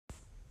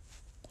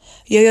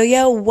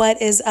Yo, what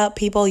is up,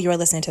 people? You are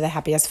listening to the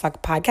Happy as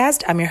Fuck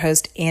podcast. I'm your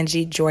host,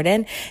 Angie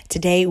Jordan.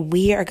 Today,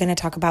 we are going to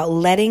talk about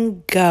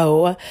letting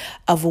go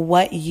of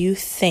what you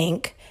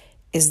think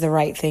is the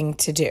right thing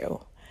to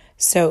do.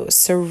 So,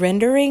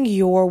 surrendering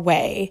your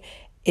way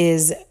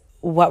is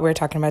what we're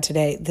talking about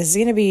today. This is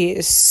going to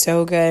be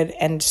so good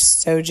and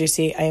so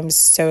juicy. I am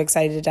so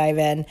excited to dive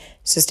in,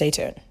 so stay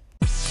tuned.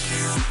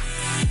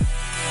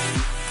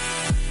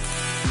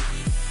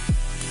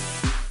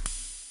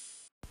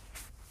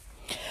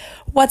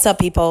 What's up,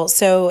 people?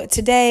 So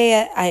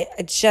today I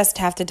just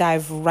have to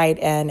dive right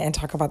in and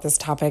talk about this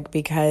topic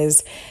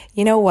because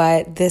you know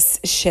what? This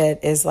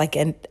shit is like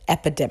an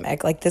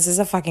epidemic. Like this is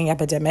a fucking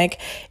epidemic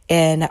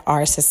in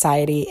our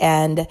society.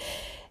 And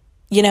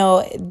you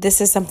know, this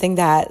is something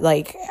that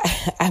like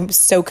I'm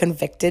so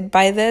convicted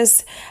by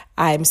this.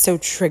 I'm so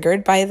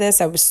triggered by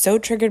this. I was so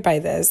triggered by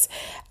this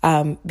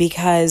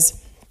because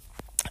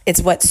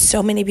it's what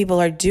so many people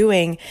are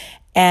doing.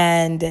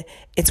 And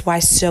it's why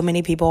so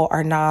many people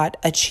are not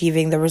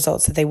achieving the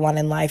results that they want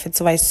in life. It's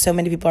why so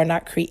many people are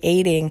not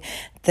creating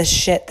the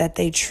shit that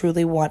they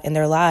truly want in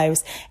their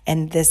lives.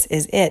 And this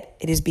is it.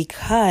 It is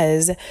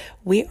because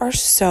we are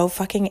so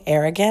fucking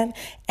arrogant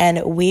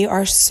and we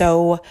are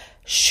so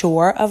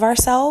sure of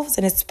ourselves.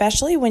 And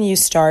especially when you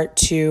start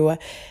to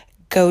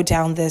go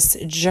down this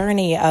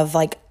journey of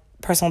like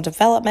personal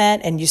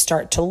development and you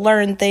start to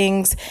learn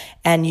things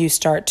and you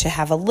start to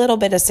have a little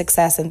bit of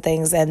success in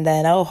things and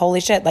then, oh, holy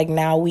shit, like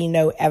now we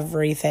know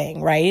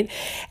everything, right?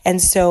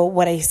 And so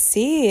what I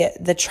see,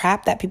 the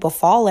trap that people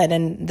fall in,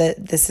 and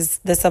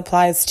this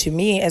applies to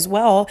me as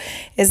well,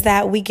 is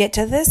that we get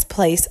to this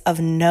place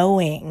of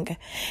knowing.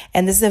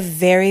 And this is a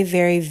very,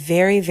 very,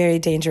 very, very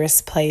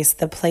dangerous place,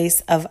 the place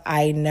of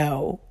I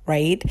know,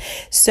 right?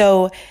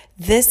 So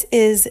this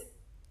is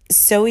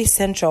so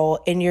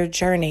essential in your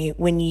journey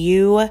when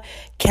you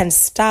can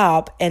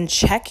stop and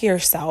check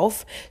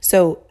yourself.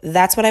 So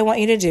that's what I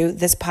want you to do.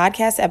 This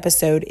podcast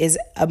episode is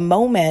a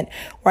moment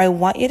where I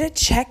want you to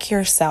check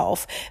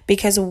yourself,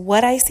 because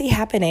what I see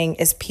happening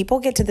is people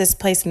get to this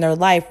place in their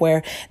life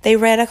where they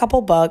read a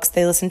couple books,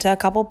 they listened to a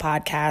couple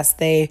podcasts,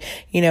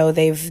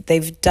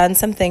 they've done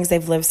some things,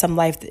 they've lived some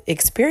life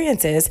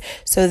experiences,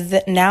 so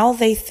that now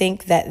they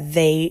think that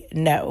they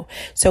know.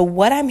 So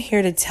what I'm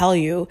here to tell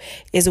you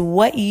is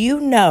what you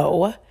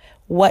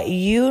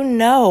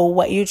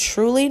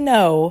truly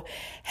know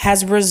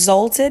has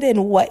resulted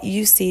in what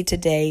you see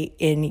today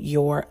in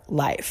your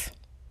life.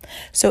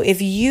 So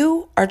if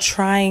you are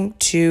trying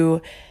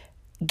to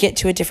get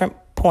to a different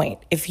point,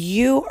 if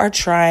you are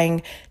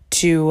trying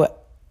to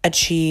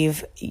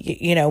achieve,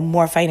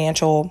 more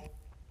financial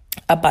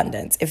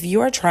abundance, if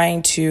you are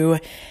trying to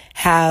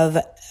have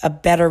a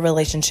better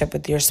relationship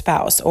with your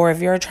spouse, or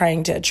if you're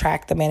trying to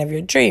attract the man of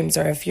your dreams,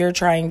 or if you're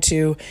trying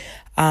to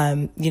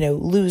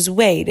lose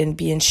weight and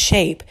be in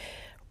shape,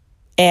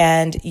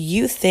 and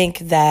you think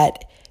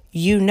that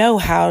you know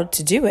how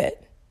to do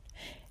it,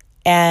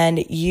 and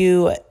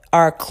you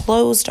are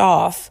closed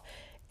off.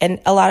 And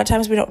a lot of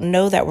times we don't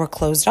know that we're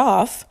closed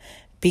off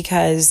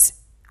because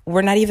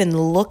we're not even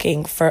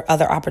looking for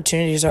other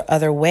opportunities or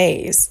other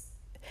ways.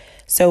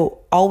 So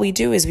all we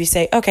do is we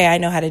say, okay, I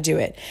know how to do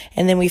it.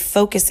 And then we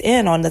focus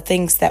in on the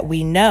things that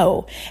we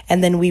know.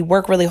 And then we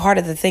work really hard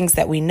at the things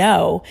that we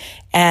know.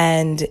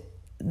 And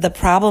the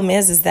problem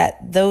is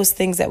that those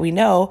things that we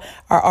know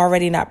are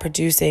already not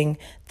producing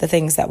the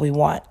things that we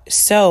want.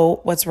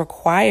 So what's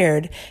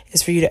required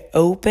is for you to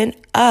open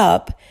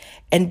up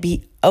and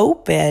be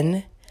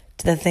open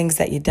to the things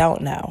that you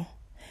don't know,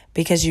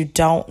 because you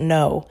don't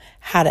know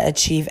how to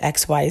achieve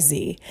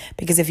XYZ.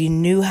 Because if you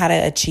knew how to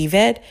achieve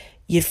it,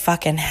 you'd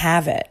fucking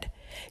have it.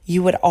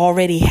 You would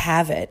already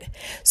have it.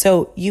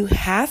 So you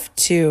have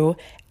to,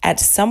 at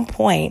some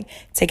point,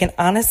 take an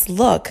honest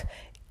look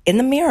in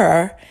the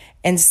mirror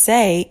and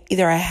say,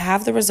 either I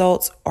have the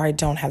results or I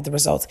don't have the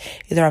results.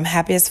 Either I'm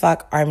happy as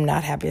fuck or I'm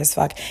not happy as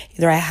fuck.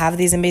 Either I have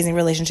these amazing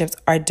relationships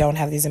or I don't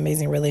have these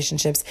amazing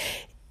relationships.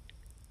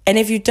 And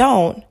if you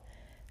don't,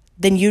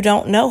 then you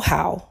don't know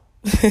how.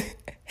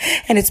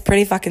 And it's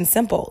pretty fucking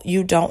simple.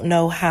 You don't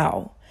know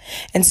how.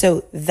 And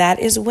so that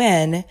is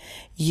when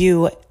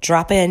you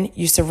drop in,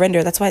 you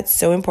surrender. That's why it's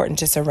so important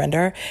to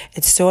surrender.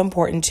 It's so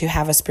important to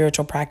have a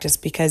spiritual practice,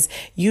 because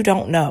you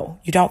don't know.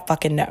 You don't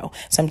fucking know.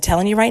 So I'm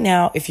telling you right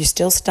now, if you're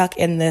still stuck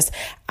in this,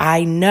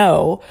 I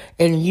know,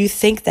 and you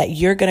think that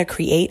you're going to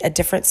create a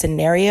different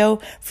scenario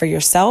for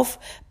yourself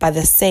by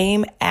the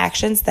same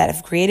actions that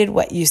have created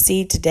what you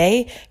see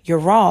today, you're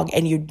wrong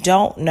and you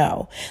don't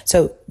know.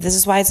 So this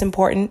is why it's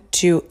important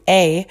to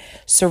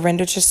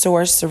surrender to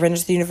source, surrender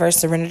to the universe,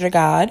 surrender to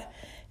God,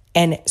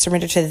 and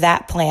surrender to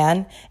that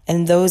plan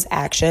and those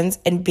actions,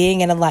 and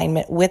being in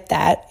alignment with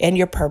that and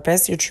your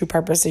purpose, your true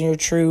purpose and your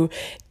true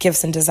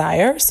gifts and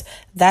desires.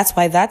 That's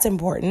why that's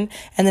important.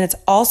 And then it's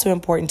also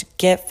important to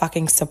get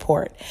fucking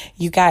support.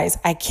 You guys,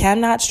 I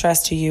cannot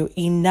stress to you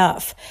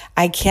enough.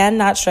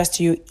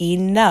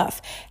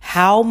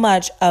 How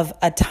much of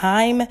a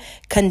time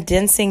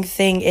condensing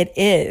thing it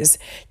is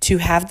to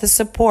have the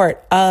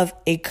support of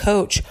a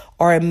coach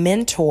or a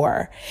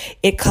mentor,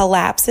 it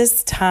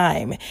collapses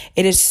time.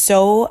 It is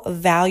so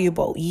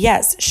valuable.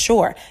 Yes,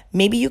 sure.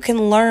 Maybe you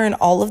can learn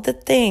all of the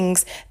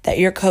things that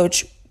your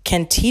coach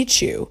can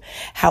teach you.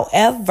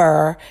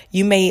 However,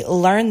 you may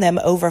learn them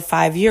over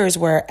 5 years,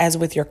 whereas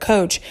with your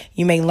coach,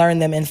 you may learn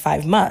them in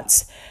 5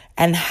 months.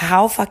 And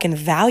how fucking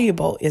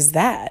valuable is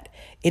that?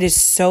 It is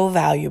so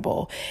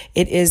valuable.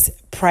 It is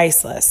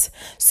priceless.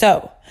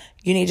 So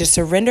you need to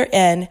surrender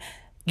in.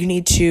 You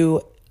need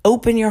to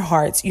open your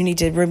hearts. You need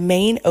to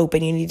remain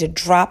open. You need to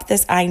drop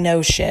this I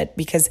know shit,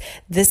 because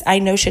this I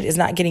know shit is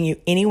not getting you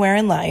anywhere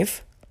in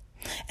life.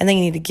 And then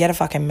you need to get a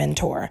fucking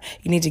mentor.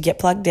 You need to get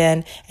plugged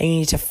in, and you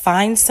need to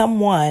find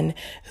someone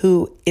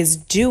who is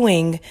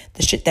doing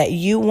the shit that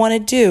you want to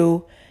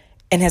do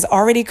and has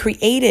already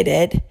created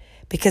it,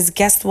 because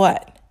guess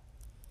what?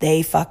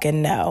 They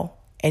fucking know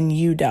and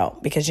you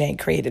don't, because you ain't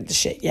created the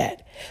shit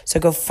yet. So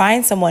go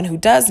find someone who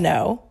does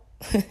know.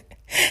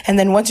 And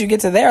then once you get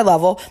to their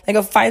level, then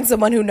go find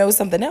someone who knows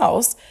something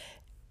else,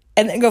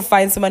 and then go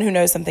find someone who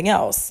knows something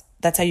else.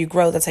 That's how you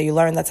grow. That's how you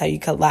learn. That's how you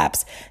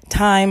collapse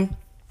time.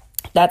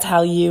 That's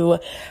how you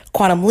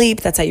quantum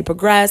leap. That's how you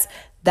progress.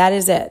 That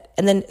is it.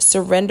 And then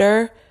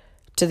surrender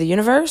to the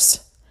universe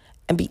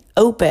and be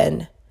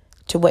open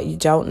to what you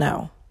don't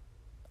know.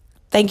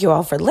 Thank you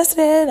all for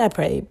listening. I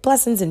pray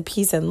blessings and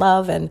peace and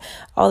love and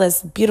all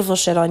this beautiful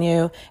shit on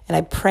you. And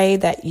I pray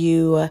that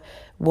you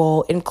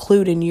will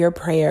include in your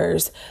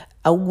prayers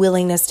a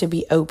willingness to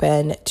be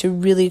open, to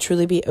really,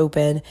 truly be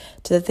open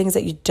to the things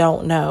that you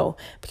don't know,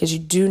 because you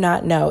do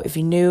not know. If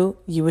you knew,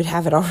 you would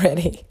have it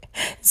already.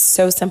 It's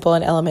so simple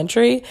and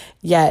elementary,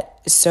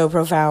 yet so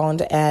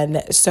profound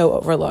and so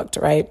overlooked,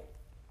 right?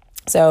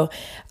 So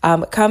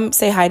come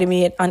say hi to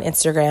me on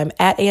Instagram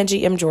at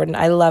Angie M. Jordan.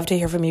 I love to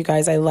hear from you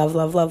guys. I love,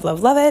 love, love,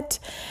 love, love it.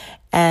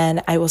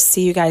 And I will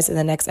see you guys in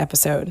the next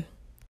episode.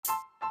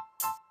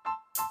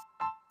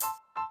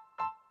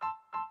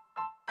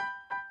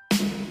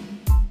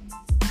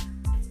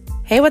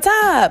 Hey, what's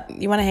up?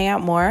 You want to hang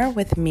out more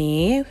with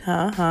me?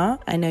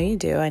 I know you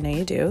do. I know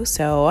you do.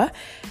 So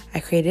I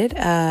created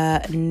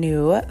a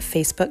new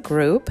Facebook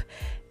group,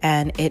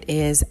 and it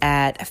is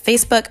at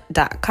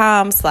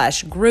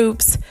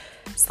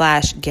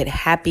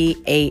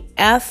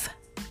facebook.com/groups/gethappyaf.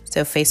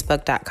 So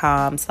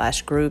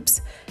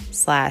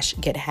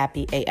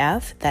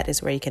facebook.com/groups/gethappyaf. That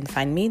is where you can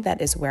find me.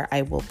 That is where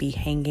I will be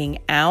hanging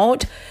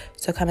out.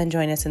 So come and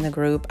join us in the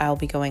group. I'll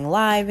be going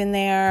live in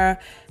there,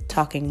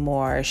 talking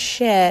more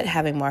shit,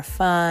 having more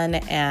fun,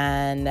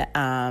 and,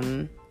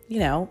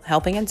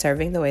 helping and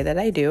serving the way that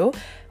I do,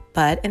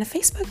 but in a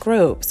Facebook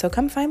group. So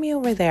come find me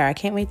over there. I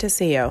can't wait to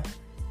see you.